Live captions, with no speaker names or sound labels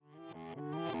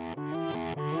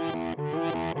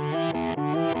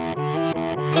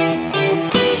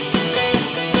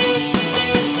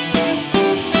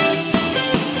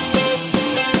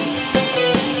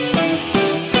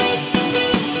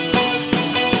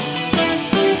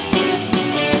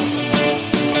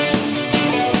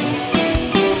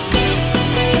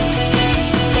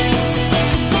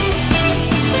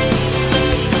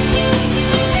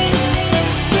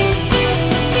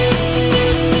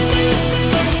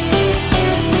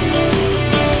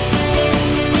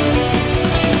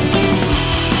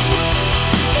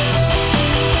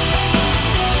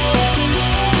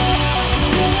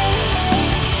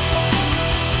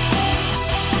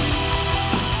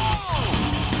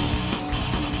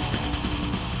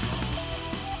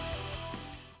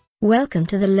Welcome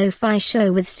to the Lo-Fi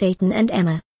Show with Satan and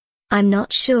Emma. I'm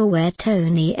not sure where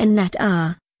Tony and Nat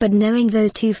are, but knowing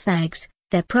those two fags,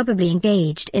 they're probably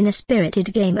engaged in a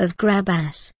spirited game of grab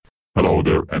ass. Hello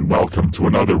there and welcome to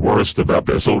another worst of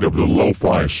episode of the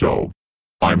Lo-Fi Show.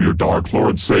 I'm your Dark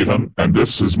Lord Satan and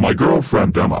this is my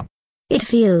girlfriend Emma. It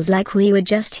feels like we were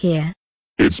just here.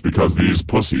 It's because these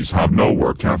pussies have no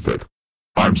work ethic.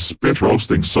 I'm spit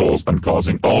roasting souls and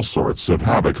causing all sorts of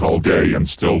havoc all day and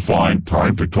still find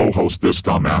time to co-host this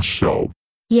dumbass show.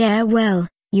 Yeah, well,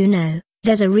 you know,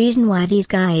 there's a reason why these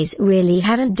guys really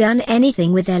haven't done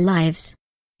anything with their lives.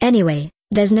 Anyway,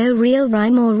 there's no real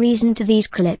rhyme or reason to these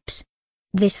clips.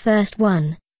 This first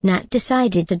one, Nat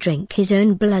decided to drink his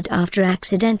own blood after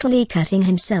accidentally cutting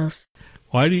himself.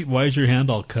 Why is your hand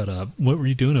all cut up? What were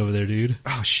you doing over there, dude?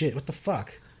 Oh shit, what the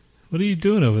fuck? What are you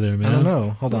doing over there, man? I don't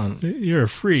know. Hold on. You're a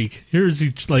freak.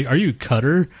 Are you a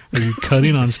cutter? Are you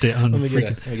cutting on stage? Let me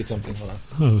get something. Hold on.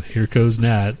 Oh, here goes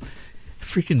Nat.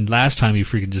 Freaking last time he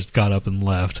freaking just got up and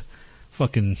left.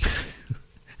 Fucking.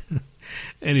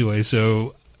 Anyway,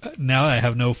 so now I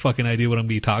have no fucking idea what I'm going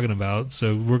to be talking about.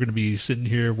 So we're going to be sitting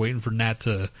here waiting for Nat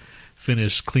to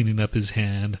finish cleaning up his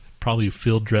hand, probably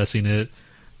field dressing it,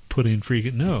 putting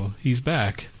freaking. No, he's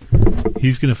back.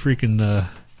 He's going to freaking.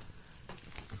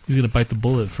 He's going to bite the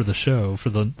bullet for the show, for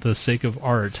the sake of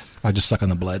art. I just suck on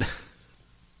the blood.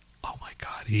 Oh my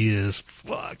god, he is.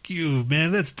 Fuck you,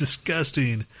 man. That's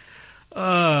disgusting.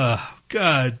 God,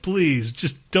 please,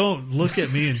 just don't look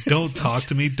at me and don't talk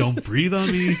to me. Don't breathe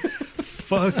on me.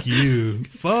 Fuck you.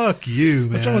 Fuck you,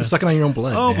 man. What's wrong with sucking on your own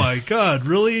blood, Oh man? my god,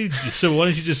 really? So why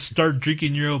don't you just start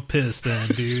drinking your own piss then,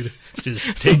 dude? Just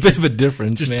It's a bit of a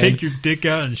difference, Just man. take your dick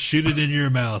out and shoot it in your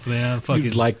mouth, man. Fucking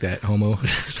You'd like that, homo.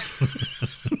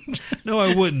 No,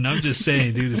 I wouldn't. I'm just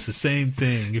saying, dude, it's the same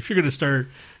thing. If you're going to start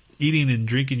eating and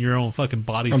drinking your own fucking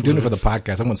body I'm fluids. doing it for the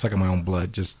podcast. I won't suck on my own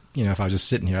blood. Just, if I was just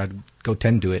sitting here, I'd go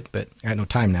tend to it, but I got no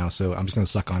time now, so I'm just going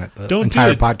to suck on it the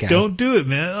entire podcast. Don't do it,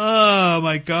 man. Oh,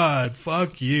 my God.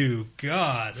 Fuck you.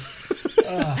 God.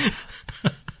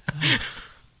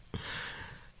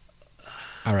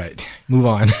 All right, move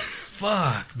on.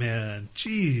 Fuck, man.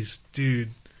 Jeez, dude.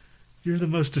 You're the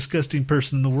most disgusting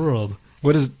person in the world.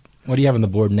 What do you have on the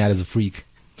board, Nat, as a freak?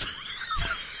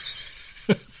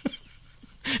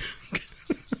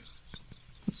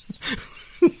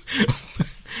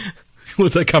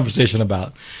 What's that conversation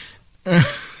about?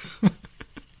 Isn't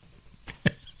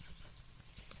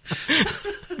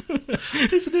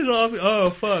it obvious? Oh,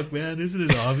 fuck, man.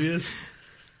 Isn't it obvious?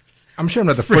 I'm sure I'm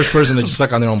not the first person to just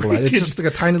suck on their own blood. It's just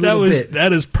like a tiny little bit.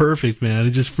 That is perfect, man.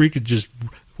 It just freaking just...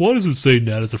 Why does it say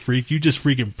Nat as a freak? You just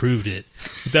freaking proved it.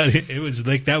 It was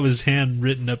like that was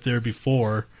handwritten up there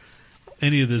before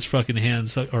any of this fucking hand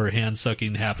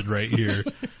sucking happened right here.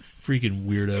 Freaking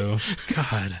weirdo.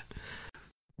 God.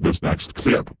 This next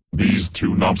clip, these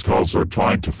two numbskulls are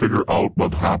trying to figure out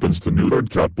what happens to neutered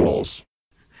cat balls.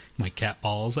 My cat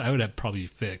balls? I would have probably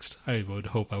fixed. I would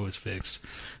hope I was fixed.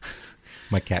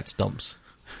 My cat stumps.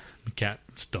 Cat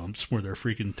stumps where their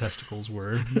freaking testicles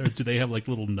were. Do they have like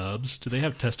little nubs? Do they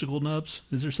have testicle nubs?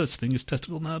 Is there such thing as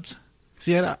testicle nubs?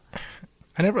 See, I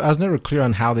was never clear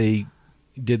on how they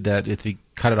did that. If they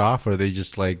cut it off or they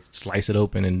just like slice it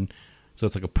open and so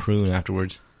it's like a prune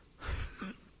afterwards.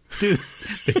 Dude,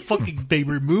 they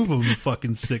remove them, you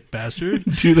fucking sick bastard.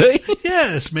 Do they?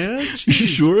 Yes, man. Jeez. You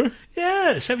sure?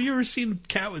 Yes. Have you ever seen a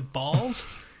cat with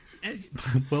balls?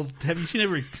 Well, have you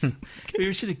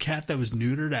ever seen a cat that was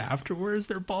neutered afterwards?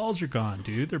 Their balls are gone,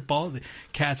 dude.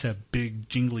 Cats have big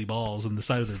jingly balls on the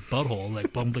side of their butthole,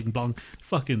 like blung bling blung.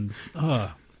 Fucking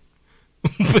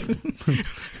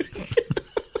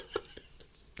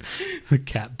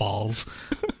cat balls.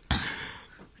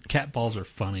 Cat balls are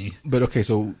funny. But okay,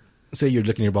 so say you're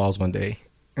licking your balls one day,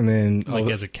 and then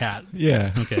as a cat.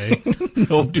 Yeah. Okay.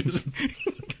 No, dude,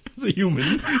 as a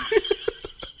human.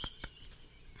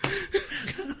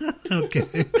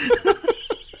 Okay.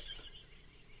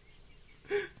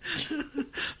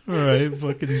 All right,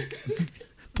 fucking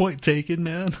point taken,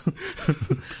 man.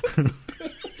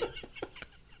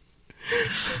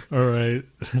 All right.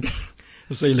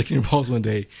 So you're licking your balls one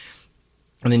day,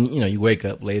 and then you wake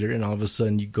up later, and all of a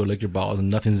sudden you go lick your balls, and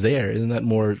nothing's there. Isn't that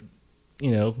more,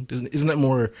 isn't that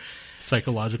more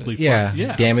psychologically?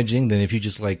 Yeah, damaging than if you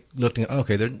just like looked and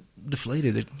okay, they're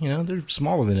deflated. They're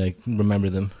smaller than I can remember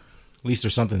them. At least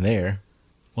there's something there.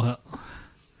 Well,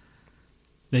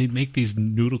 they make these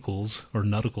nudicles or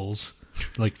nutticles,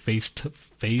 like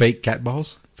fake cat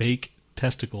balls, fake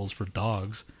testicles for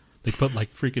dogs. They put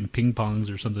like freaking ping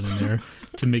pongs or something in there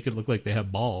to make it look like they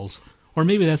have balls. Or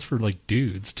maybe that's for like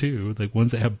dudes too, like ones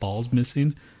that have balls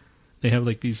missing. They have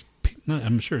like these No,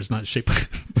 I'm sure it's not shaped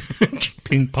like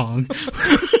ping pong.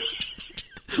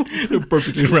 They're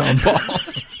perfectly round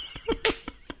balls.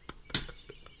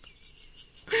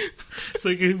 It's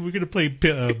like we're gonna play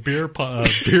beer pong.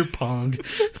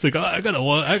 It's like I got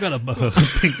a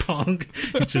ping pong.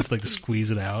 You just like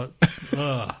squeeze it out.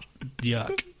 Ugh,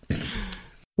 yuck.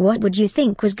 What would you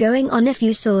think was going on if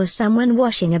you saw someone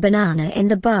washing a banana in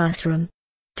the bathroom?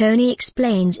 Tony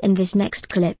explains in this next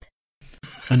clip.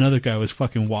 Another guy was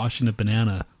fucking washing a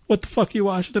banana. What the fuck are you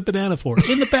washing a banana for?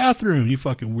 In the bathroom, you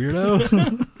fucking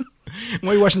weirdo.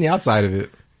 Why are you washing the outside of it?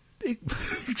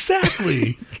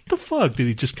 Exactly. What the fuck? Did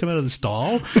he just come out of the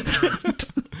stall?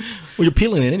 Well, you're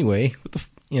peeling it anyway. What the,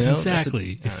 you know?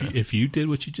 Exactly. If you did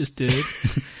what you just did,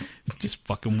 just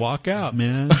fucking walk out,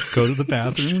 man. Go to the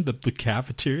bathroom. The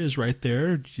cafeteria is right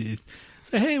there. Say,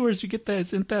 hey, where'd you get that?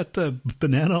 Isn't that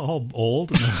banana all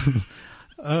old?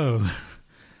 Oh,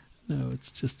 no, it's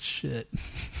just shit.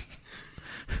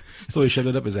 So he shoved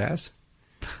it up his ass?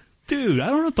 Dude, I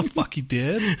don't know what the fuck he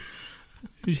did.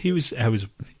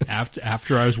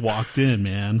 After I was walked in,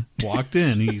 man. Walked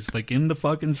in. He's like in the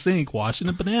fucking sink washing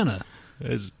a banana.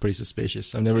 That's pretty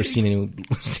suspicious. I've never seen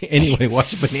anybody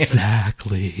wash a banana.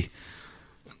 Exactly.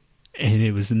 And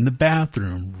it was in the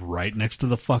bathroom right next to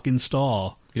the fucking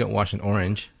stall. You don't wash an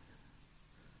orange.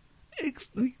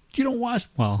 You don't wash,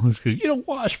 you don't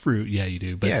wash fruit. Yeah, you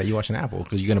do. But yeah, you wash an apple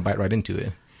because you're going to bite right into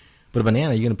it. But a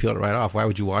banana, you're going to peel it right off. Why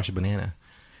would you wash a banana?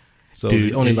 So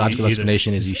Dude, the only logical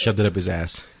explanation is you shoved it up his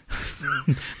ass.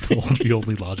 The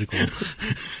only logical.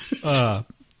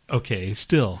 Okay,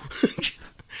 still.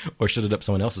 Or shoved it up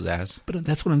someone else's ass. But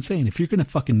that's what I'm saying. If you're going to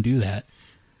fucking do that,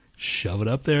 shove it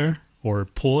up there or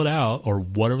pull it out or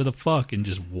whatever the fuck and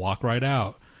just walk right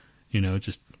out. You know,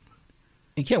 just.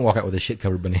 You can't walk out with a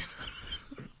shit-covered banana.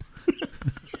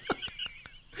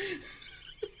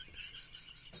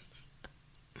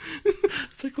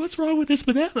 It's like, what's wrong with this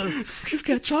banana? It's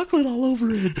got chocolate all over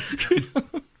it.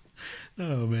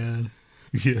 Oh, man.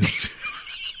 Yes.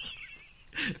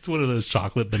 It's one of those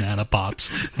chocolate banana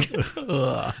pops.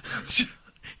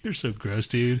 You're so gross,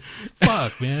 dude.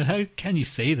 Fuck, man. How can you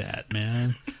say that,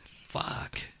 man?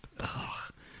 Fuck.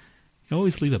 Ugh. You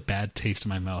always leave a bad taste in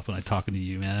my mouth when I'm talking to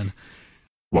you, man.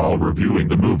 While reviewing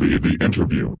the movie The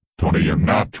Interview, Tony and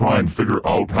Nat try and figure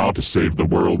out how to save the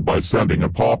world by sending a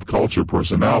pop culture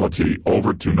personality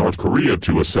over to North Korea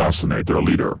to assassinate their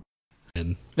leader.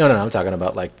 No, I'm talking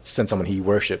about like send someone he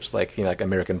worships, like like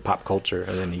American pop culture,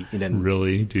 and then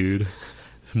Really, dude?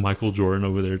 Michael Jordan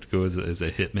over there to go as a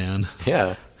hitman?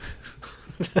 Yeah.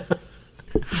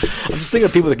 I'm just thinking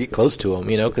of people that get close to him,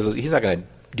 because he's not going to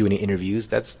do any interviews.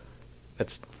 That's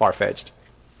far fetched.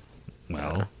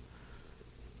 Well,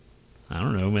 I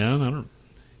don't know, man.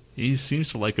 He seems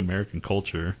to like American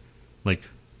culture, like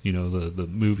the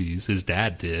movies. His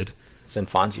dad did. Send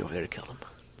Fonzie over there to kill him.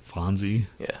 Fonzie,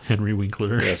 yeah. Henry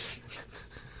Winkler. Yes.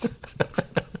 You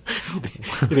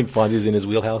think Fonzie's in his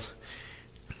wheelhouse?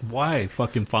 Why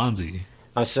fucking Fonzie?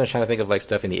 I was just trying to think of like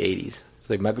stuff in the 80s. So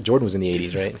like Michael Jordan was in the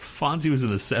 80s, right? Fonzie was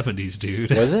in the 70s,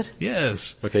 dude. Was it?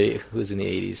 Yes. Okay, who was in the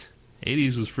 80s?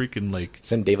 80s was freaking like...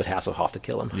 Send David Hasselhoff to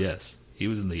kill him. Yes. He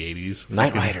was in the 80s.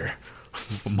 Knight Rider.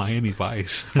 Miami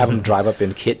Vice. Have him drive up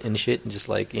in kit and shit and just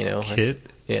like,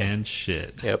 Kit and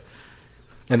shit. Yep.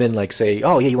 And then like say,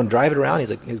 oh yeah, you want to drive it around? He's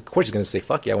like, of course he's going to say,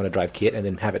 fuck yeah, I want to drive kit, and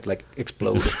then have it like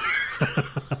explode.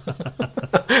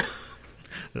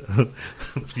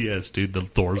 Yes, dude, the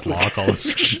doors lock. All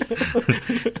this.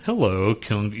 Hello,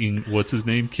 what's his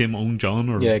name? Kim Jong-un?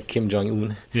 Or yeah, Kim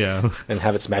Jong-un. Yeah. And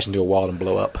have it smash into a wall and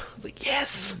blow up. It's like,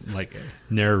 yes! Like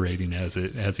narrating as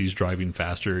he's driving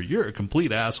faster. You're a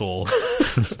complete asshole.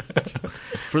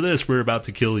 For this, we're about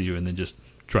to kill you, and then just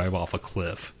drive off a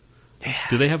cliff. Yeah.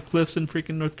 Do they have cliffs in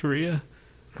freaking North Korea?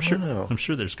 I don't know. I'm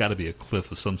sure there's got to be a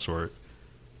cliff of some sort.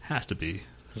 Has to be.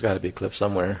 There's got to be a cliff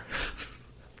somewhere.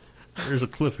 There's a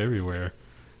cliff everywhere.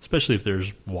 Especially if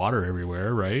there's water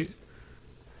everywhere, right?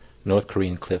 North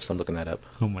Korean cliffs, I'm looking that up.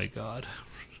 Oh my god.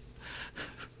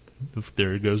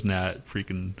 There goes Nat,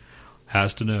 freaking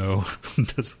has to know.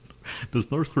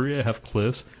 Does North Korea have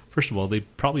cliffs? First of all, they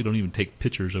probably don't even take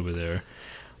pictures over there.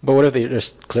 But what if their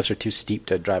cliffs are too steep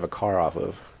to drive a car off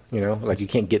of? Like you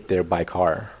can't get there by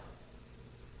car.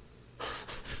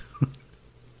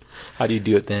 How do you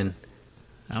do it then?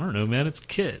 I don't know, man. It's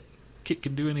Kit. Kit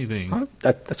can do anything.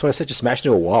 That's what I said. Just smash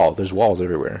into a wall. There's walls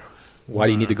everywhere. Why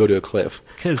do you need to go to a cliff?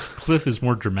 Because cliff is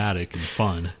more dramatic and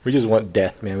fun. We just want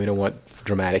death, man. We don't want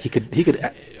dramatic. He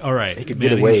could. All right. He could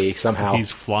get away somehow.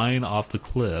 He's flying off the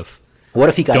cliff. What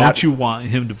if he got out? Don't you want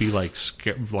him to be like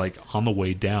on the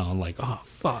way down? Like, oh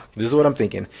fuck. This is what I'm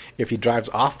thinking. If he drives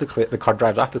off the cliff, the car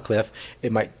drives off the cliff.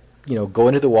 It might go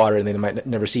into the water and then they might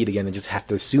never see it again and just have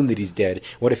to assume that he's dead?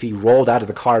 What if he rolled out of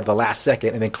the car at the last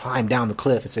second and then climbed down the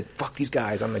cliff and said, "Fuck these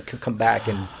guys, I'm going to come back,"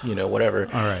 and, whatever.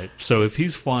 All right. So if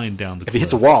he's flying down the cliff. If he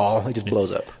hits a wall, he just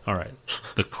blows up. All right.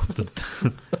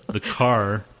 The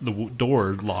car, the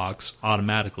door locks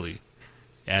automatically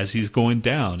as he's going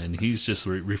down, and he's just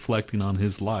reflecting on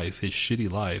his life, his shitty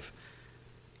life.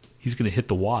 He's going to hit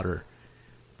the water.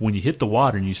 When you hit the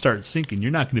water and you start sinking,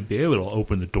 you're not going to be able to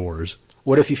open the doors.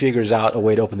 What if he figures out a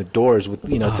way to open the doors with,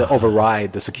 to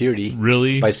override the security?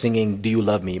 Really? By singing "Do You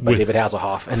Love Me" by David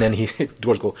Hasselhoff, and then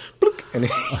doors go, blook, and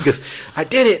he goes, "I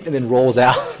did it," and then rolls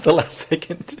out the last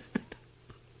second.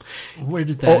 Where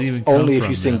did that even come from? Only if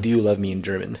you sing "Do You Love Me" in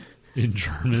German. In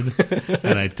German?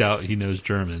 And I doubt he knows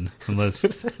German, unless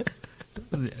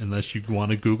you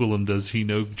want to Google him. Does he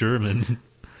know German?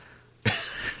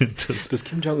 Does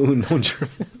Kim Jong-un know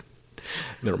German?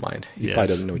 Never mind. He probably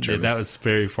doesn't know German. That was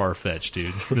very far-fetched,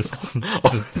 dude.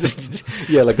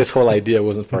 Yeah, like this whole idea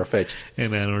wasn't far-fetched. Hey,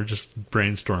 man, we're just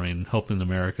brainstorming, helping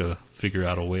America figure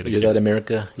out a way to You're that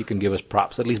America, you can give us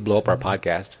props. At least blow up our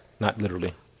podcast. Not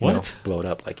literally. What? Blow it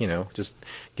up. Just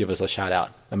give us a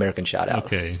shout-out. American shout-out.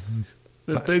 Okay.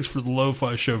 Thanks for the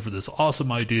Lo-Fi Show for this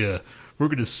awesome idea. We're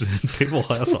going to send David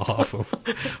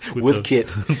Hasselhoff with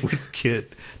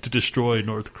Kit to destroy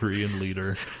North Korean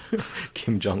leader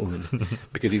Kim Jong-un.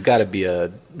 Because he's got to be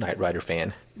a Knight Rider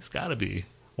fan. He's got to be.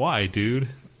 Why, dude?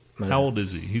 How old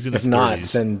is he? He's in his 30s. If not,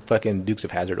 send fucking Dukes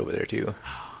of Hazzard over there, too.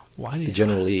 Why did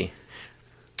General Lee.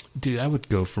 Dude, I would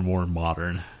go for more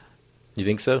modern. You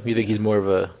think so? You think he's more of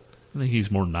a... I think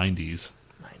he's more 90s.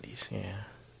 90s, yeah.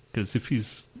 Because if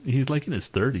he's like in his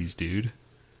 30s, dude.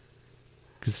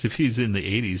 Because if he's in the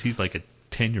 80s, he's like a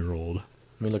 10-year-old. Let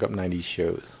me look up 90s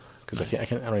shows. Because I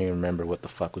don't even remember what the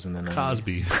fuck was in the 90s.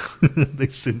 Cosby. They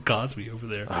sent Cosby over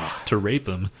there to rape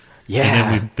him.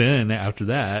 Yeah. And then after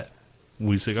that,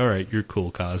 we said, all right, you're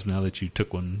cool, Cos, now that you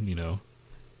took one,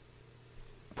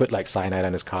 Put like cyanide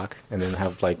on his cock and then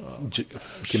have like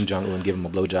Kim Jong-un give him a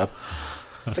blowjob.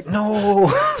 It's like,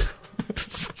 no!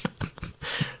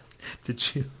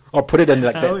 Did you... Or put it in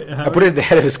like I put it in the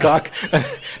head of his cock. And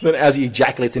then as he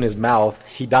ejaculates in his mouth,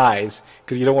 he dies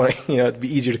because you don't want to, it'd be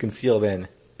easier to conceal then.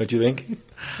 Don't you think?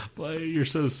 Well, you're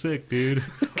so sick, dude.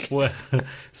 What?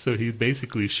 So he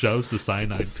basically shoves the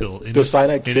cyanide pill in Does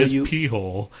cyanide in kill his you? pee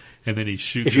hole, and then he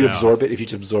shoots. If you out. absorb it, if you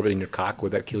just absorb it in your cock,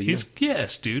 would that kill you?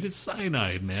 Yes, dude. It's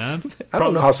cyanide, man. I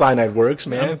don't know how cyanide works,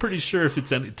 man. I'm pretty sure if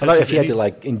it's any. I thought if you had to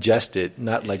like ingest it,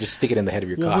 not like just stick it in the head of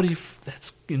your cock. What if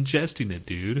that's ingesting it,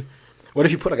 dude? What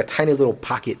if you put like a tiny little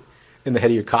pocket in the head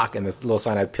of your cock and this little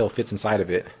cyanide pill fits inside of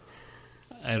it?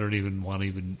 I don't even want to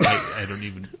even. I don't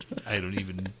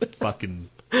even fucking.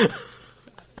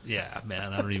 Yeah,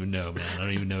 man. I don't even know, man. I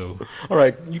don't even know. All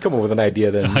right, you come up with an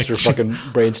idea then, Mr. fucking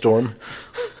Brainstorm.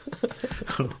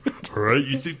 All right,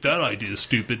 you think that idea is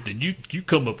stupid? Then you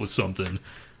come up with something.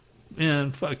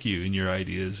 Man, fuck you and your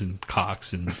ideas and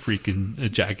cocks and freaking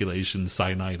ejaculation,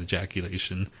 cyanide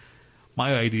ejaculation.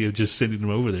 My idea of just sending him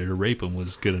over there to rape him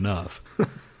was good enough.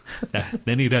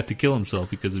 Then he'd have to kill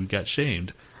himself because he got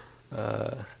shamed.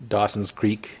 Dawson's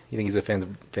Creek. You think he's a fan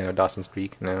of Dawson's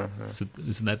Creek? No.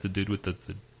 Isn't that the dude with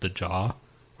the jaw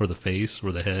or the face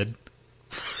or the head?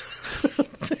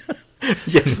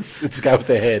 Yes, it's the guy with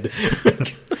the head.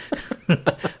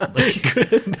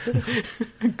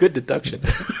 Good deduction.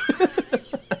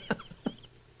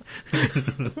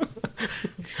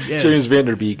 Yes. James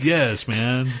Vanderbeek. Yes,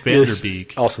 man. Vanderbeek.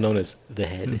 Yes, also known as the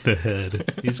Head. The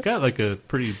Head. He's got like a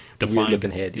pretty defined...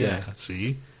 weird-looking head, yeah.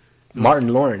 See? Martin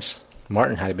Lawrence.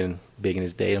 Martin had been big in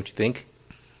his day, don't you think?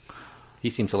 He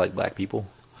seems to like black people.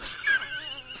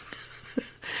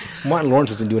 Martin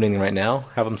Lawrence isn't doing anything right now.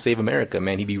 Have him save America,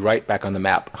 man. He'd be right back on the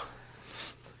map.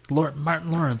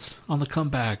 Martin Lawrence on the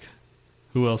comeback.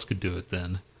 Who else could do it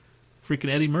then? Freaking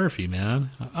Eddie Murphy, man.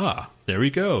 There we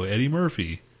go. Eddie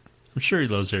Murphy. I'm sure he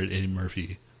loves Eddie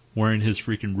Murphy. Wearing his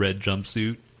freaking red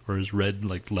jumpsuit or his red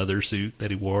like leather suit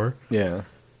that he wore. Yeah.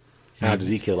 How does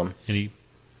he kill him? And he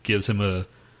gives him a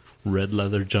red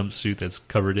leather jumpsuit that's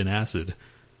covered in acid.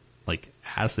 Like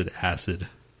acid.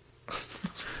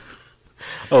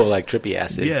 Oh, like trippy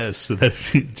acid. Yes, so that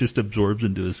it just absorbs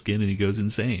into his skin and he goes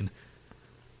insane.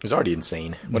 He's already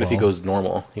insane. What if he goes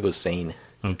normal? He goes sane.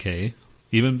 Okay.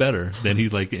 Even better. Then he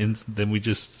then we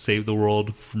just save the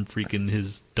world from freaking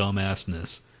his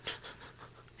dumbassness.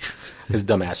 His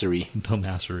dumbassery.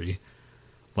 Dumbassery.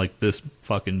 Like this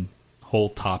fucking whole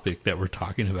topic that we're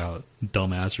talking about.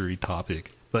 Dumbassery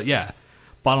topic. But yeah,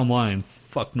 bottom line,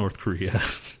 fuck North Korea.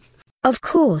 Of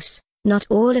course, not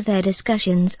all of their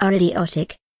discussions are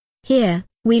idiotic. Here,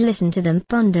 we listen to them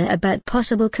ponder about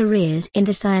possible careers in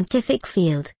the scientific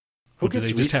field. Or do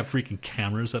they just have freaking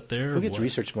cameras up there? Who gets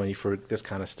research money for this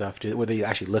kind of stuff? Were they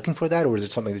actually looking for that, or was it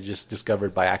something they just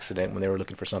discovered by accident when they were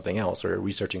looking for something else or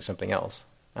researching something else?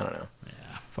 I don't know.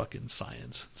 Yeah, fucking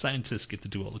science. Scientists get to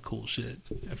do all the cool shit.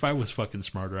 If I was fucking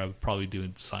smarter, I would probably do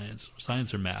science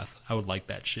or math. I would like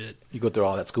that shit. You go through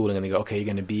all that schooling and they go, okay, you're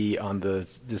going to be on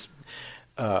this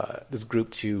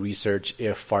group to research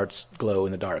if farts glow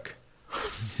in the dark.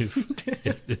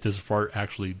 if this fart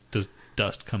actually does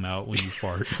dust come out when you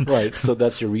fart. Right, so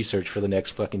that's your research for the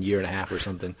next fucking year and a half or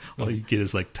something. All you get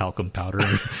is like talcum powder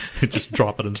and just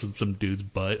drop it in some dude's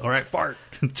butt. All right, fart.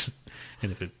 And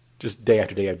if it just day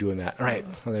after day of doing that. All right,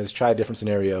 let's try a different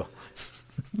scenario.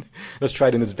 Let's try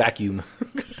it in this vacuum.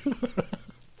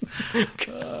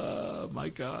 My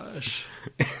gosh.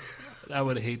 I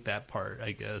would hate that part,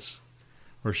 I guess.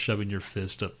 Or shoving your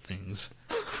fist up things.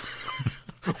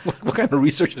 What kind of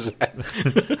research is that?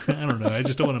 I don't know. I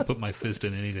just don't want to put my fist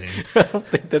in anything. I don't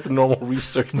think that's normal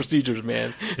research procedures,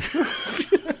 man.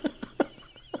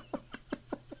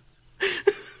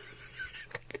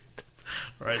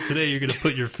 All right, today you're going to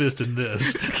put your fist in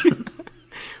this. We're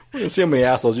going to see how many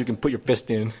assholes you can put your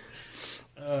fist in.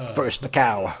 First, the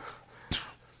cow.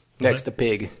 Next, the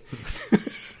pig.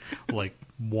 Like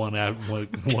one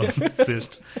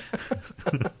fist.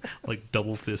 Like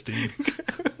double fisting.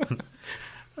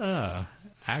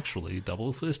 Actually,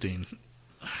 double fisting.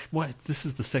 What? This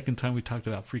is the second time we talked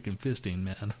about freaking fisting,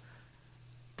 man.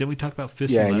 Didn't we talk about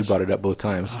fisting? Yeah, and you brought it up both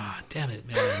times. Damn it,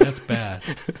 man. That's bad.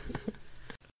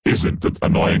 Isn't it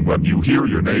annoying when you hear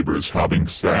your neighbors having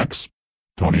sex?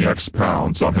 Tony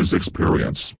expounds on his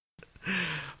experience.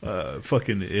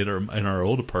 Fucking in our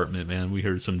old apartment, man, we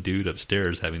heard some dude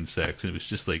upstairs having sex, and it was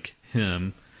just like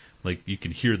him. Like, you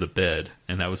could hear the bed,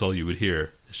 and that was all you would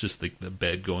hear. It's just like the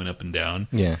bed going up and down.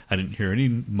 Yeah. I didn't hear any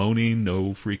moaning, no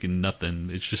freaking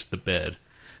nothing. It's just the bed.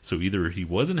 So either he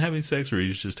wasn't having sex, or he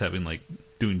was just having, like,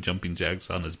 doing jumping jacks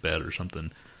on his bed or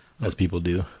something. As people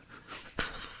do.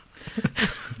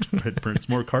 It burns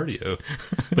more cardio.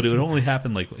 But it would only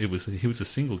happen, like, he was a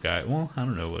single guy. Well, I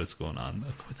don't know what's going on.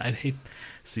 I'd hate...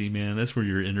 See, man, that's where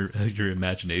your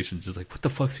imagination's just like, what the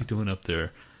fuck's he doing up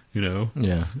there? You know?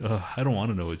 Yeah. I don't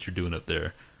want to know what you're doing up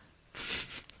there.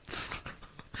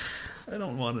 I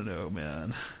don't want to know,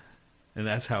 man. And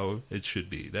that's how it should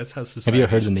be. That's how society... Have you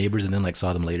ever heard the neighbors and then, like,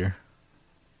 saw them later?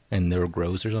 And they were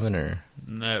gross or something, or...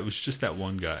 No, it was just that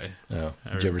one guy. Oh.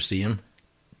 Did you ever see him?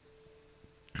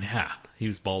 Yeah. He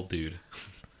was bald dude.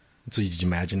 So did you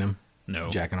imagine him? No.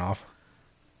 Jacking off?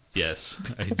 Yes,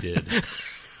 I did.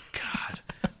 God,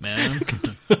 man.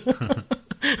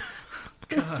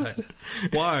 God.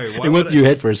 Why? It went through your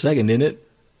head for a second, didn't it?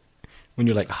 When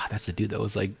you're like, that's the dude that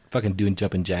was like fucking doing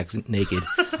jumping jacks naked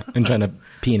and trying to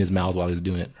pee in his mouth while he was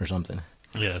doing it or something.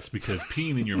 Yes, because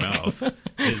peeing in your mouth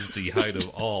is the height of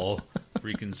all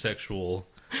freaking sexual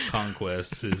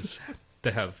conquests, is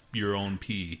to have your own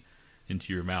pee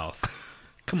into your mouth.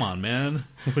 Come on, man.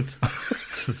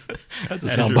 That's a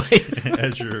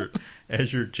soundbite.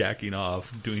 As you're jacking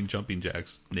off, doing jumping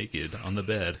jacks naked on the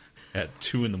bed at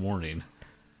 2 a.m.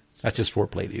 That's just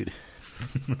foreplay, dude.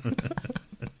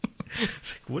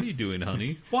 It's like, what are you doing,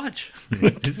 honey? Watch.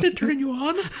 Isn't it turning you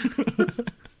on?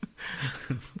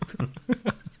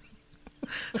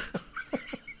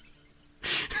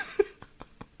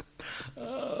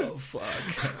 Oh, fuck.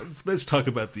 Let's talk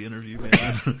about the interview,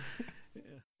 man.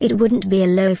 It wouldn't be a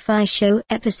lo-fi show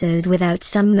episode without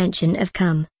some mention of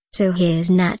cum, so here's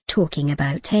Nat talking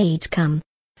about AIDS cum.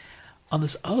 On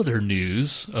this other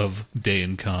news of day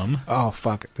and cum... Oh,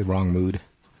 fuck. The wrong mood.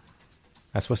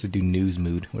 I was supposed to do news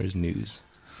mood. Where's news?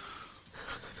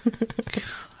 God.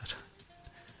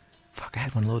 Fuck, I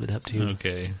had one loaded up, too.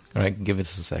 Okay. All right, give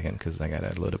us a second, because I got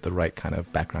to load up the right kind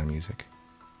of background music.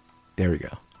 There we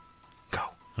go. Go.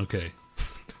 Okay.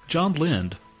 John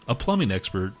Lind, a plumbing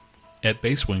expert at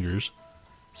Bay Swingers,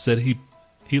 said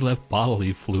he left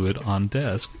bodily fluid on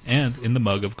desk and in the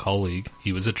mug of colleague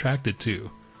he was attracted to.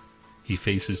 He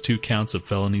faces 2 counts of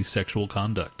felony sexual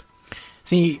conduct.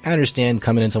 See, I understand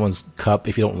coming in someone's cup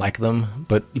if you don't like them,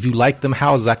 but if you like them,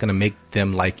 how is that going to make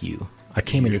them like you? I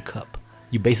came in your cup.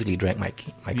 You basically drank my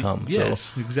cum.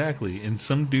 Yes, so exactly. In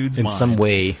some dude's mind. In some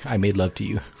way, I made love to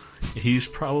you. He's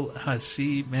probably...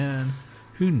 see, man...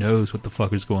 Who knows what the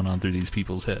fuck is going on through these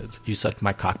people's heads? You sucked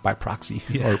my cock by proxy.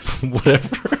 Yes. Or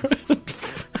whatever.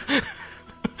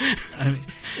 I mean,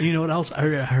 you know what else? I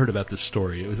heard about this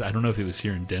story. I don't know if it was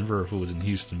here in Denver or if it was in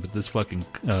Houston, but this fucking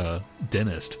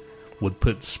dentist would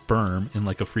put sperm in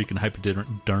like a freaking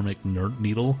hypodermic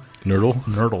needle.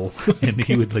 Nurdle? And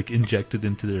he would like inject it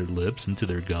into their lips, into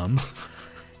their gums.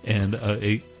 And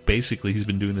basically he's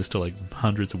been doing this to like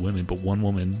hundreds of women, but one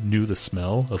woman knew the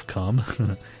smell of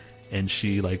cum. And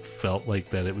she like felt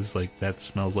like that it was like that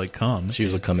smells like cum. She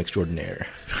was a cum extraordinaire.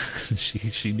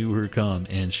 she knew her cum,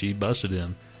 and she busted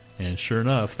him. And sure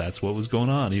enough, that's what was going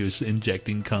on. He was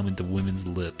injecting cum into women's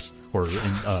lips or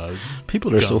in,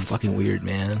 people are so fucking weird,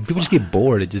 man. People just get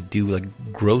bored and just do like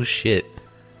gross shit.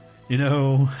 You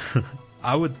know,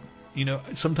 I would. You know,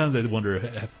 sometimes I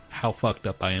wonder how fucked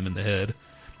up I am in the head,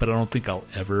 but I don't think I'll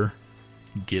ever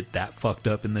get that fucked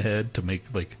up in the head to make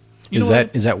like. Is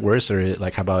that worse, or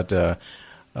like how about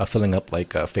filling up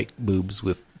like fake boobs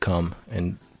with cum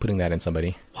and putting that in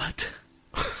somebody? What?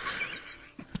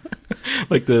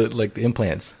 like the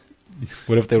implants.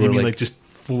 What if they were like just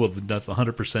full of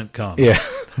 100% cum? Yeah.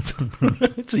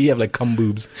 So you have like cum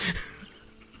boobs.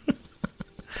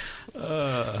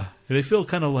 They feel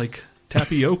kind of like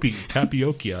tapioca.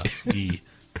 Is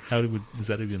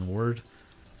that even a word?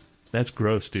 That's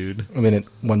gross, dude. I mean,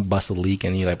 one busts a leak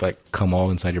and you like come all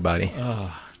inside your body.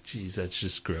 Oh, jeez, that's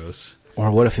just gross.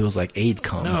 Or what if it was like AIDS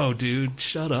cum? No, dude,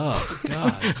 shut up.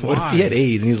 God, what why? if he had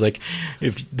AIDS and he's like,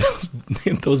 if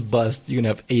those bust, you're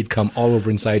gonna have AIDS cum all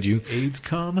over inside you. AIDS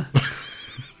cum?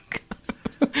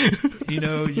 You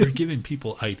know, you're giving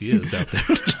people ideas out there.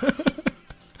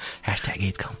 Hashtag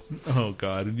AIDS cum. Oh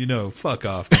God, you know, fuck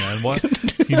off, man. What?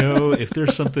 You know, if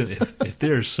there's something, if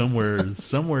there's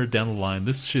somewhere down the line,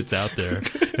 this shit's out there,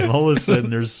 and all of a sudden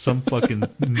there's some fucking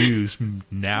news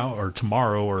now or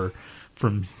tomorrow or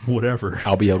from whatever,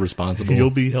 I'll be held responsible. You'll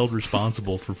be held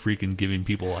responsible for freaking giving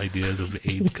people ideas of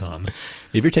AIDS cum.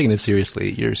 If you're taking it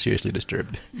seriously, you're seriously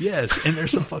disturbed. Yes, and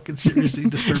there's some fucking seriously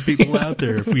disturbed people out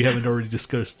there if we haven't already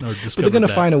discussed or discovered. But they're going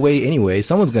to find a way anyway.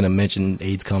 Someone's going to mention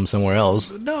AIDS cum somewhere else.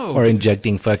 No. Or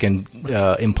injecting fucking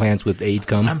implants with AIDS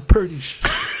cum. I'm pretty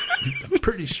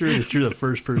sure that you're the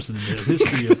first person in the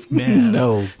history of man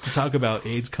to talk about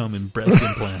AIDS cum and breast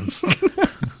implants.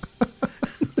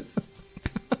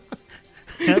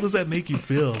 How does that make you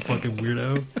feel, fucking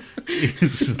weirdo?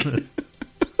 Jeez.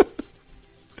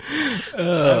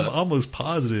 I'm almost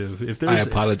positive. If there's, I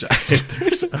apologize. If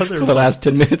there's other for the last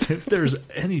 10 minutes. If there's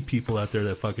any people out there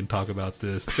that fucking talk about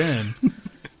this, then,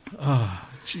 oh,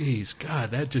 jeez,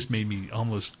 God, that just made me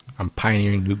almost. I'm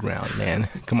pioneering new ground, man.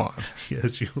 Come on.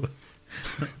 Yes, you.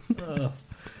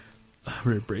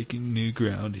 We're breaking new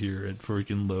ground here at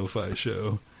freaking Lo-Fi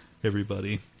Show,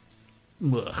 everybody.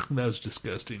 Ugh, that was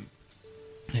disgusting.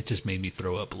 It just made me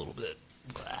throw up a little bit.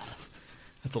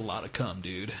 That's a lot of cum,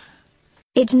 dude.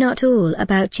 It's not all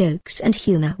about jokes and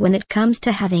humor when it comes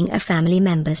to having a family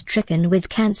member stricken with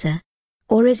cancer.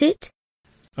 Or is it?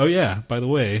 Oh yeah, by the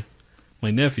way, my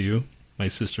nephew, my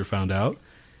sister found out,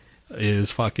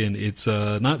 is fucking, it's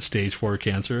not stage 4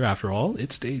 cancer after all,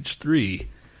 it's stage 3.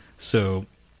 So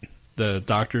the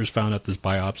doctors found out this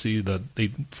biopsy,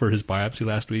 for his biopsy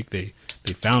last week, they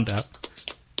found out.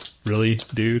 Really,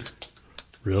 dude?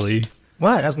 Really?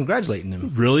 What? I was congratulating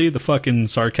him. Really? The fucking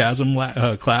sarcasm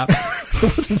clap? It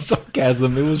wasn't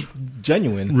sarcasm. It was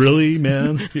genuine. Really,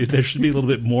 man? There should be a little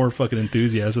bit more fucking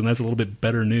enthusiasm. That's a little bit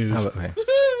better news. Okay.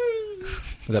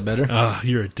 Is that better?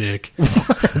 You're a dick.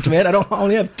 Man, I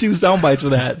only have 2 sound bites for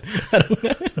that.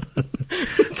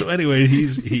 So anyway,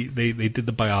 they did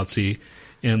the biopsy,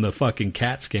 and the fucking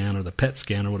CAT scan or the PET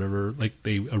scan or whatever, like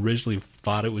they originally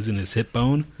thought it was in his hip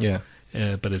bone. Yeah.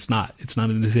 But it's not. It's not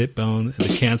in his hip bone. And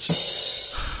the cancer.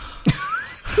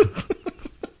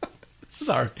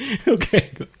 Sorry.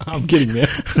 Okay. I'm kidding, man.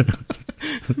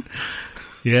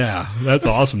 Yeah, that's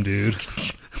awesome, dude.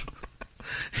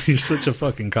 You're such a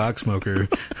fucking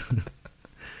cocksmoker.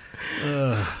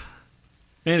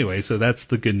 Anyway, so that's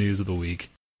the good news of the week.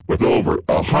 With over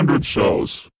 100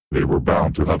 shows, they were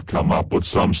bound to have come up with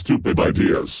some stupid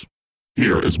ideas.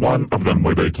 Here is one of them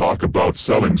where they talk about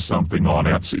selling something on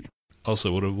Etsy.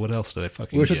 Also, what else did I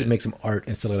fucking We were get? supposed to make some art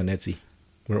and sell it on Etsy,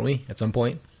 weren't we, at some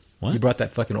point? What? You brought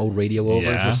that fucking old radio over.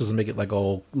 Yeah. We're supposed to make it like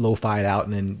all lo-fi'd out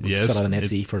and then sell it on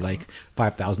Etsy for like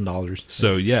 $5,000.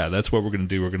 So yeah, that's what we're going to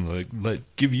do. We're going to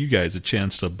give you guys a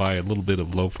chance to buy a little bit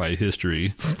of lo-fi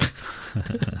history.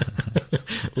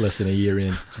 Less than a year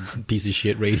in. Piece of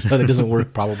shit radio that doesn't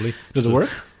work probably. Does it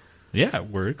work? Yeah, it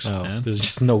works. Man. There's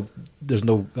just there's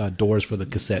no doors for the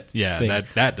cassette. Yeah, thing.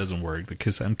 that doesn't work. The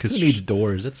cassette. Who needs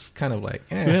doors? It's kind of like,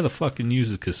 Who the fucking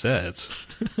uses cassettes?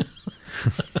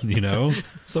 You know,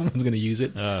 someone's gonna use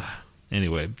it.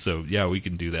 Anyway, so yeah, we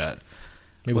can do that.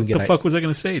 Maybe What the fuck was I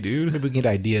gonna say, dude? Maybe we can get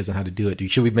ideas on how to do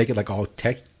it. Should we make it like all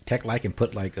tech-like and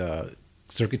put like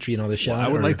circuitry and all this shit? Well, I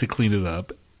would like to clean it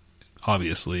up,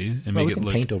 obviously, and make we it can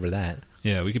look. paint over that.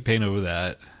 Yeah, we could paint over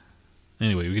that.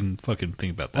 Anyway, we can fucking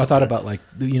think about that. I thought about like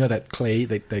that clay,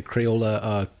 that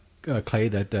Crayola clay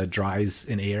that dries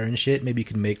in air and shit. Maybe you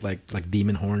could make like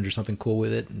demon horns or something cool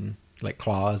with it, and like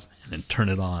claws. And then turn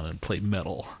it on and play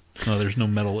metal. No, there's no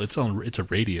metal. It's a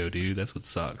radio, dude. That's what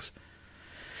sucks.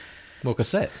 Well,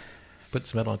 cassette. Put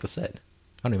some metal on cassette.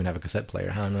 I don't even have a cassette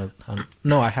player. I don't know.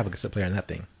 No, I have a cassette player on that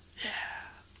thing. Yeah.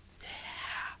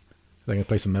 So I can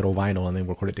play some metal vinyl and then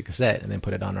record it to cassette and then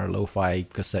put it on our lo-fi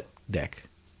cassette deck.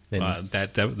 Then,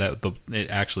 it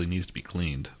actually needs to be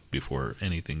cleaned before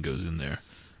anything goes in there.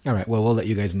 All right. Well, we'll let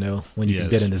you guys know when you can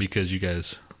get in this because you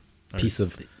guys piece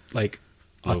of like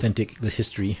authentic the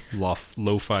history,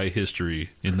 lo-fi history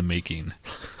in the making.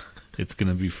 It's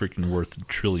gonna be freaking worth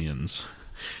trillions.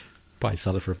 Probably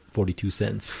sell it for 42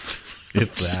 cents.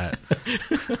 If that.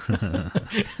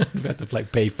 You have to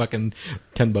like pay fucking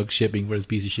 $10 shipping for this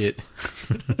piece of shit.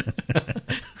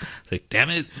 It's like, damn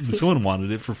it! Someone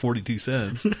wanted it for 42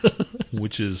 cents,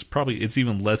 which is probably it's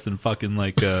even less than fucking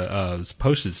like a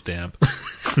postage stamp.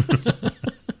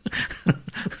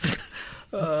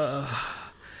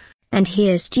 And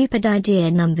here's stupid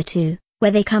idea number 2,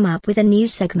 where they come up with a new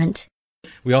segment.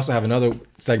 We also have another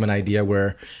segment idea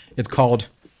where it's called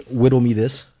 "Whittle Me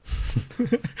This."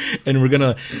 And we're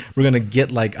gonna get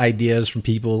like ideas from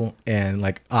people and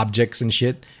like objects and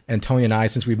shit. And Tony and I,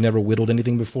 since we've never whittled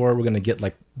anything before, we're gonna get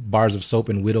like bars of soap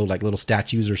and whittle like little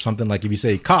statues or something. Like if you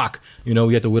say cock, you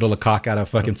have to whittle a cock out of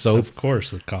fucking soap. Of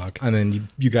course, a cock. And then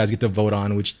you guys get to vote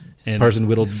on which person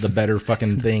whittled the better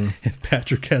fucking thing. And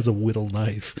Patrick has a whittle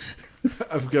knife.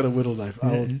 I've got a whittle knife.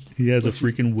 He has a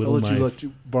freaking whittle knife. I'll let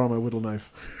you borrow my whittle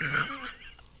knife.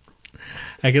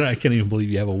 I can't even believe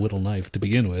you have a whittle knife to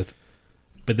begin with.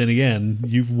 But then again,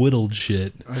 you've whittled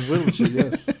shit. I've whittled shit,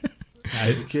 yes.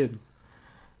 As a kid.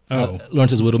 Oh.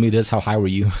 Lawrence says, "Whittle me this. How high were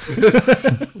you?"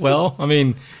 Well, I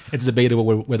mean, it's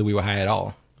debatable whether we were high at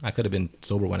all. I could have been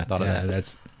sober when I thought of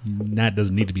that. That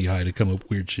doesn't need to be high to come up with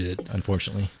weird shit.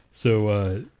 Unfortunately.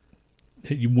 So,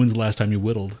 when's the last time you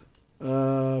whittled?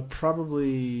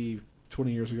 Probably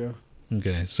 20 years ago.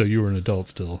 Okay, so you were an adult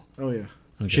still. Oh, yeah.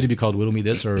 Okay. Should it be called "Whittle Me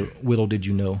This" or "Whittle Did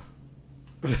You Know"?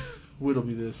 Whittle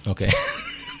me this. Okay.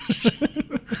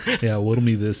 Yeah, whittle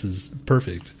me this is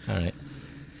perfect. All right.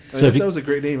 So that was a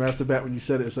great name right off the bat when you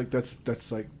said it. It's like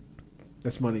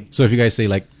that's money. So if you guys say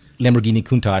like Lamborghini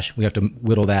Countach, we have to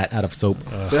whittle that out of soap.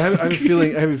 But I have a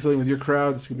feeling with your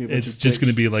crowd, it's gonna be a bunch of just dicks.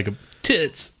 gonna be like a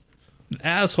tits, an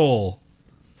asshole,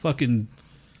 fucking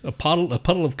a puddle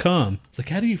of cum. It's like,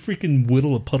 how do you freaking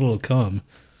whittle a puddle of cum?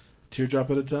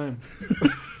 Teardrop at a time.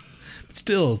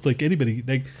 Still, it's like anybody.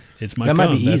 Like, it's my. That cum.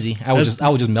 might be easy. I would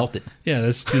just melt it. Yeah,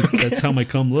 that's how my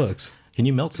cum looks. Can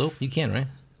you melt soap? You can, right?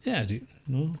 Yeah, dude.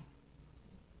 No,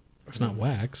 it's not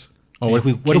wax. Oh, what if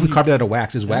we carved it out of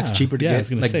wax? Is wax cheaper to I get? was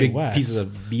gonna like say big wax. pieces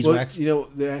of beeswax?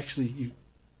 They actually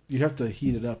you have to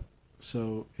heat it up,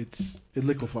 so it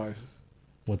liquefies.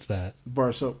 What's that? Bar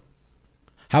of soap.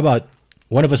 How about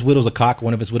one of us whittles a cock,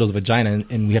 one of us whittles a vagina,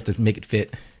 and we have to make it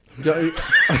fit.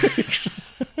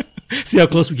 See how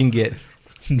close we can get.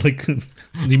 Like,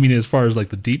 you mean as far as like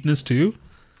the deepness too?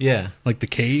 Yeah. Like the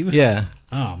cave? Yeah.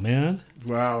 Oh man.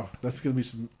 Wow, that's gonna be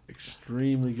some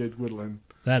extremely good whittling.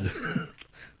 That.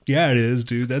 Yeah, it is,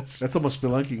 dude. That's almost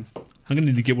spelunking. I'm gonna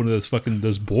need to get one of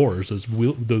those bores, those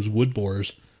wood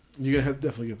bores. You're gonna have to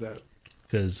definitely get that.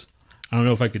 Because I don't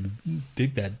know if I could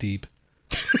dig that deep.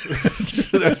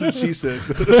 That's what she said.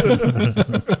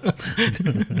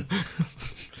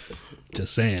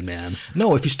 Just saying, man.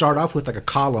 No, if you start off with like a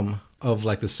column of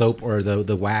like the soap or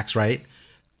the wax, right?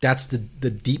 That's the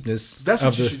deepness. That's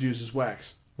what you should use is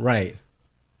wax. Right.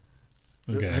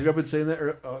 Okay. Have you been saying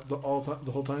that the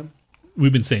whole time?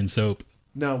 We've been saying soap.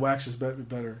 No, wax is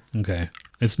better. Okay.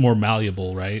 It's more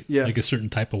malleable, right? Yeah. Like a certain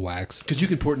type of wax. Because you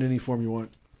can pour it in any form you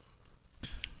want.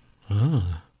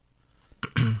 Ah.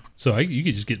 So you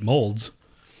could just get molds.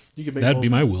 You can make That'd be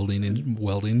molds. my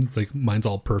welding. Like mine's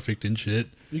all perfect and shit.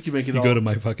 You can make it You all. go to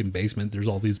my fucking basement, there's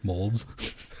all these molds.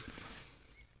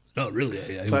 Oh,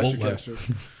 really? I plastic won't caster.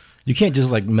 You can't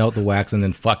just like melt the wax and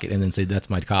then fuck it and then say that's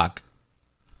my cock.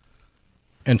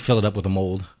 And fill it up with a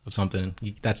mold of something.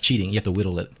 That's cheating. You have to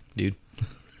whittle it, dude.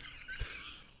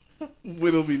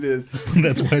 Whittle me this.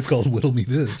 That's why it's called Whittle Me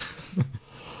This.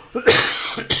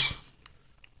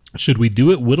 Should we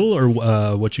do it whittle or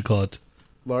what you call it?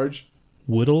 Large.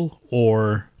 Whittle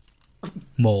or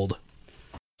mold?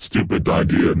 Stupid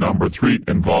idea number 3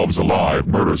 involves a live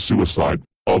murder-suicide,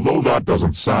 although that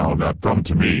doesn't sound that dumb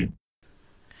to me.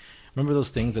 Remember those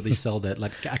things that they sell that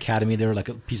like Academy? They're like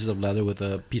pieces of leather with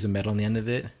a piece of metal on the end of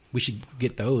it. We should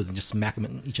get those and just smack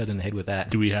them each other in the head with that.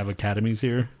 Do we have academies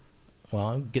here? Well,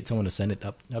 I'll get someone to send it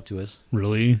up to us.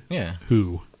 Really? Yeah.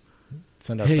 Who?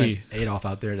 Send our friend Adolf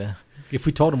out there to... If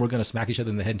we told him we're going to smack each other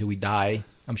in the head until we die,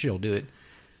 I'm sure he'll do it.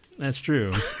 That's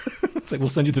true. It's like, we'll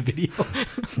send you the video.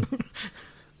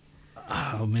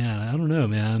 Oh, man. I don't know,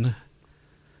 man.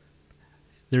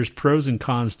 There's pros and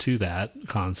cons to that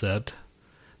concept.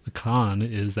 The con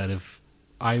is that if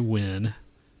I win...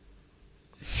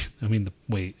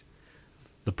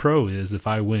 The pro is if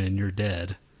I win, you're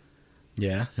dead.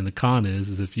 Yeah. And the con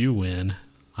is if you win,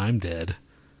 I'm dead.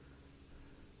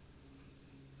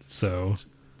 So...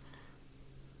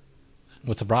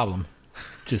 What's the problem?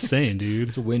 Just saying, dude.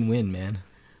 It's a win-win, man.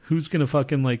 Who's gonna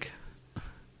fucking, like...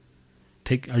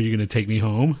 Are you gonna take me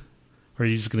home? Or are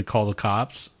you just gonna call the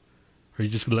cops? Or are you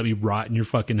just gonna let me rot in your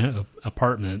fucking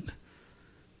apartment?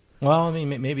 Well, I mean,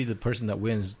 maybe the person that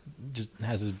wins just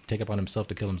has to take upon himself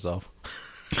to kill himself.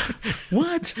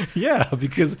 What? Yeah,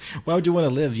 because why would you want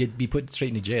to live? You'd be put straight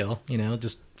into jail,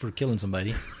 just for killing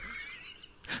somebody.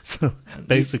 So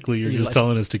basically, you're just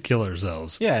telling us to kill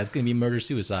ourselves. Yeah, it's going to be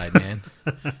murder-suicide, man.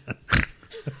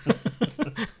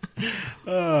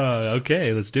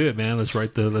 Okay, let's do it, man. Let's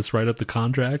write up the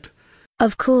contract.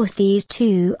 Of course, these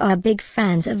two are big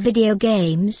fans of video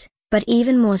games, but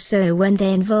even more so when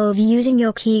they involve using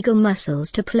your Kegel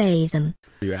muscles to play them.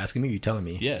 Are you asking me? Or are you telling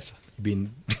me? Yes.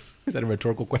 Is that a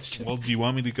rhetorical question? Well, do you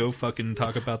want me to go fucking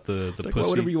talk about the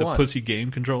want. pussy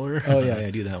game controller? Oh yeah,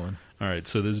 do that one. All right,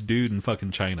 so this dude in fucking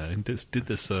China this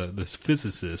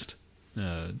physicist,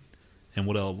 and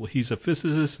what else? Well, he's a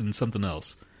physicist and something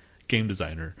else, game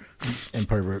designer, and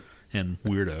pervert and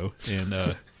weirdo,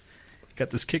 and got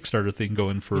this Kickstarter thing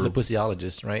going for. He's a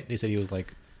pussyologist, right? They said he was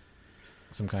like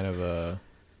some kind of a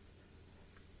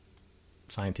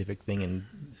scientific thing, and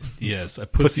yes, a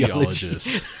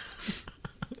pussyologist.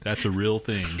 That's a real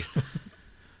thing.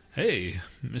 Hey,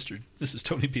 this is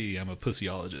Tony P. I'm a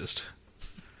pussyologist.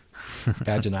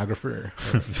 Vaginographer.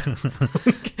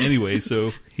 Anyway,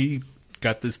 so he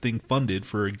got this thing funded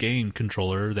for a game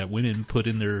controller that women put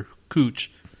in their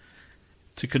cooch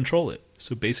to control it.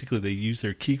 So basically they use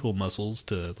their Kegel muscles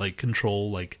to like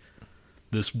control like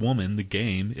this woman. The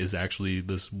game is actually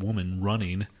this woman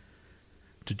running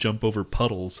to jump over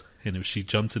puddles, and if she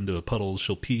jumps into a puddle,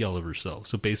 she'll pee all over herself.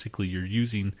 So basically you're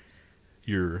using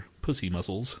your pussy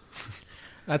muscles.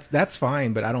 That's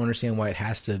fine, but I don't understand why it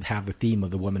has to have the theme of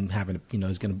the woman having,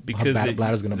 is going to, her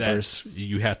bladder's going to burst.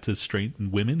 You have to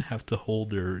straighten, women have to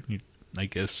hold their, I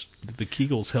guess, the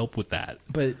Kegels help with that.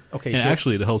 But, okay, and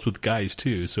actually it helps with guys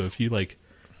too. So if you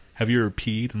have you ever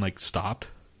peed and stopped?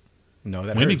 No,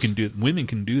 that women hurts. Women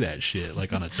can do that shit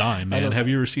on a dime, man. Have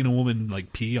you ever seen a woman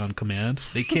pee on command?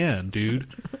 They can, dude.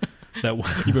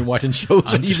 You've been watching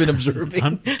shows and you've been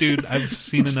observing. Dude, I've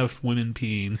seen enough women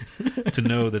peeing to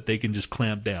know that they can just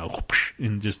clamp down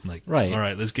and just right. All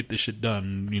right, let's get this shit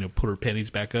done. Put her panties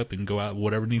back up and go out,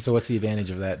 whatever needs. So what's the advantage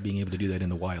of that, being able to do that in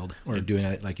the wild, or doing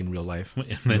it in real life?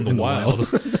 In the wild.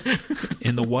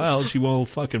 In the wild, she won't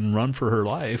fucking run for her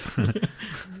life.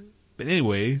 But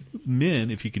anyway, men,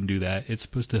 if you can do that, it's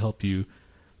supposed to help you.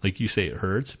 Like you say, it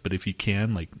hurts, but if you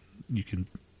can, you can.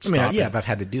 If I've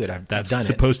had to do it, I've done it. That's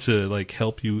supposed to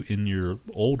help you in your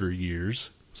older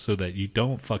years, so that you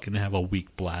don't fucking have a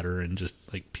weak bladder and just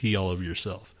pee all over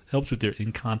yourself. Helps with your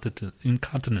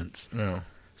incontinence. Oh.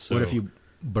 So what if you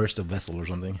burst a vessel or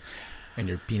something, and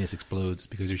your penis explodes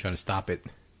because you're trying to stop it?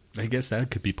 I guess that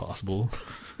could be possible.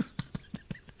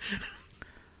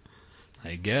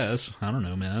 I guess. I don't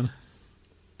know, man.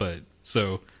 But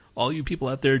so. All you people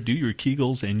out there, do your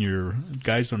Kegels, and your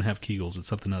guys don't have Kegels. It's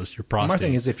something else. Your prostate. My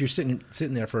thing is, if you're sitting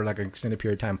there for an extended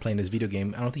period of time playing this video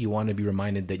game, I don't think you want to be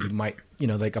reminded that you might,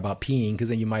 about peeing, because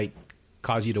then you might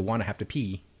cause you to want to have to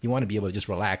pee. You want to be able to just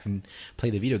relax and play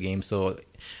the video game. So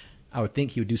I would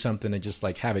think he would do something to just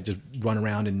have it just run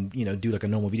around and do a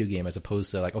normal video game, as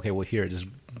opposed to okay, well here, just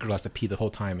girl has to pee the whole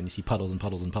time, and you see puddles and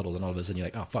puddles and puddles, and all of a sudden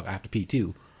you're oh fuck, I have to pee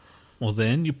too. Well,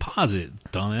 then you pause it,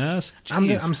 dumbass.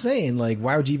 I'm saying,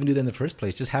 why would you even do that in the first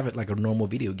place? Just have it like a normal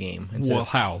video game. Well,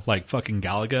 how? Like fucking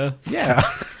Galaga? Yeah.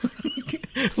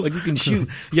 You can shoot.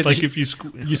 You if you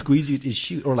squeeze, you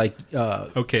shoot. Or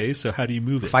okay, so how do you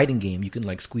move it? Fighting game, you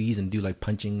can squeeze and do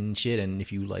punching and shit. And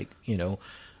if you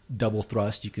double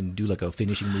thrust, you can do a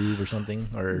finishing move or something.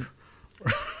 Or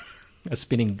a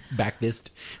spinning back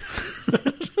fist.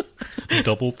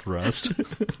 Double thrust.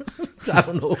 I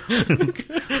don't know.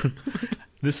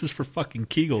 This is for fucking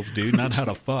Kegels, dude, not how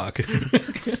to fuck.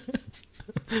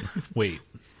 Wait.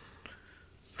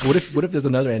 What if there's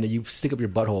another end and you stick up your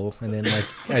butthole, and then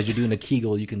as you're doing a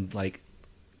Kegel, you can you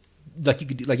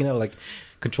could do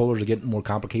controllers are getting more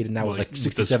complicated now with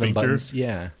 67 buttons.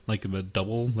 Yeah. Like a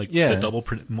double the double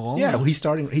mall. Yeah, well, he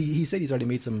said he's already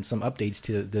made some updates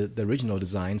to the original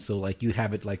design, so you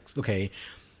have it okay.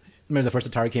 Remember the first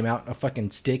Atari came out, a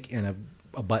fucking stick and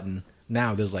a button.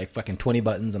 Now there's like fucking 20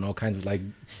 buttons and all kinds of like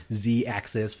Z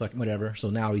axis, fucking whatever. So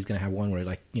now he's gonna have one where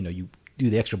like, you know, you do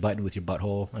the extra button with your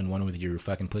butthole and one with your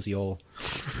fucking pussy hole.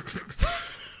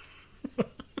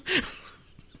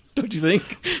 Don't you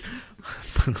think?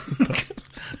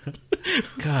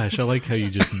 Gosh, I like how you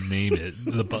just name it,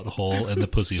 the butthole and the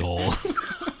pussy hole.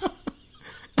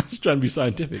 I was trying to be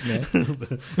scientific, man.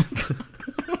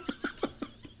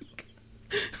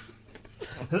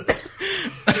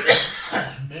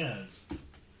 Man.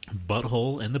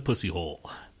 Butthole and the pussy hole.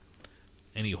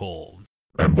 Any hole.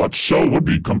 And what show would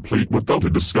be complete without a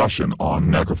discussion on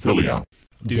necrophilia?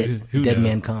 Dude, Dead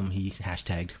man come, he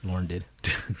hashtagged. Lauren did.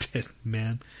 Dead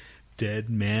man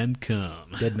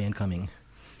come. Dead man coming.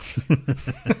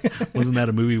 Wasn't that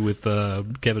a movie with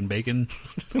Kevin Bacon?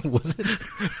 Was it?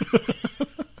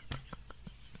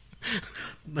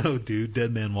 No, dude,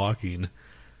 Dead Man Walking.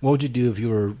 What would you do if you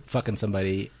were fucking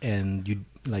somebody and you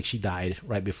like she died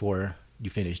right before you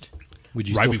finished? Would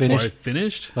you Right still before finish? I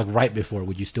finished? Like right before,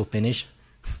 would you still finish?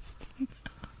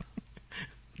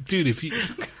 Dude, if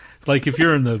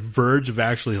you're on the verge of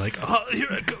actually like, oh, here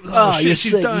I go. Oh, Shit, you're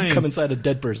she's sick. dying. You come inside a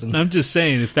dead person. I'm just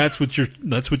saying, if that's what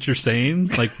you're saying,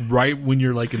 like right when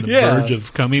you're like in the Yeah. verge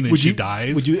of coming and she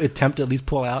dies. Would you attempt to at least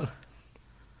pull out?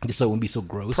 Just so it wouldn't be so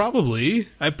gross. Probably.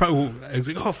 I was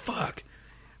like, oh fuck.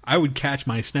 I would catch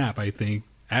my snap, I think,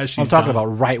 as she's I'm talking done.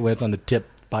 about right when it's on the tip,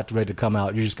 about to ready to come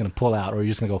out. You're just gonna pull out, or you're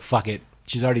just gonna go fuck it.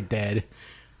 She's already dead.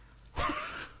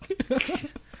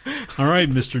 All right,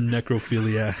 Mr.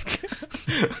 Necrophiliac.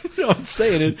 No, I'm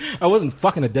saying it. I wasn't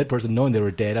fucking a dead person knowing they were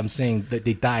dead. I'm saying that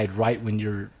they died right when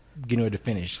you're getting ready to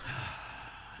finish.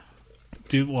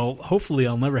 Dude, well, hopefully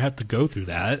I'll never have to go through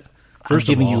that. First,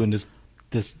 I'm giving of all, you in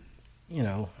this, you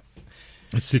know.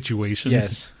 situation.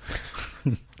 Yes.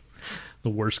 The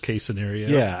worst case scenario.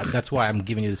 Yeah, that's why I'm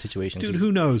giving you the situation. Dude,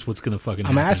 who knows what's going to fucking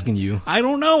I'm happen? asking you. I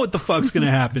don't know what the fuck's going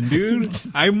to happen, dude.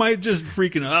 I might just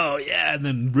freaking, oh, yeah, and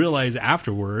then realize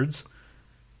afterwards.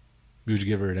 Would you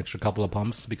give her an extra couple of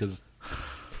pumps? Because...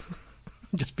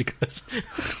 just because.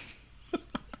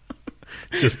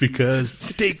 Just because.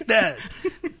 Take that.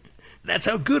 That's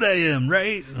how good I am,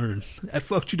 right? Or, I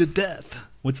fucked you to death.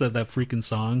 What's that freaking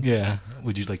song? Yeah.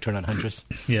 Would you, like, turn on Huntress?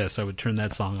 Yes, I would turn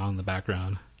that song on in the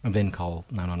background. And then call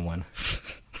 911.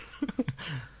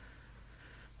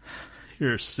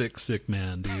 You're a sick, sick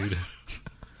man, dude.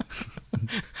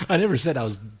 I never said I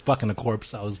was fucking a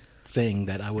corpse. I was saying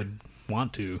that I would...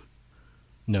 Want to.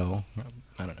 No.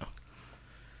 I don't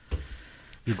know.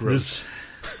 You're gross.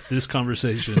 This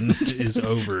conversation is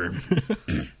over.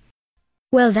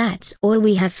 Well, that's all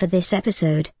we have for this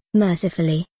episode,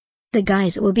 mercifully. The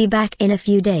guys will be back in a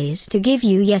few days to give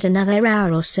you yet another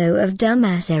hour or so of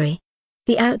dumbassery.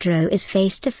 The outro is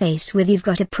face to face with You've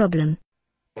Got a Problem.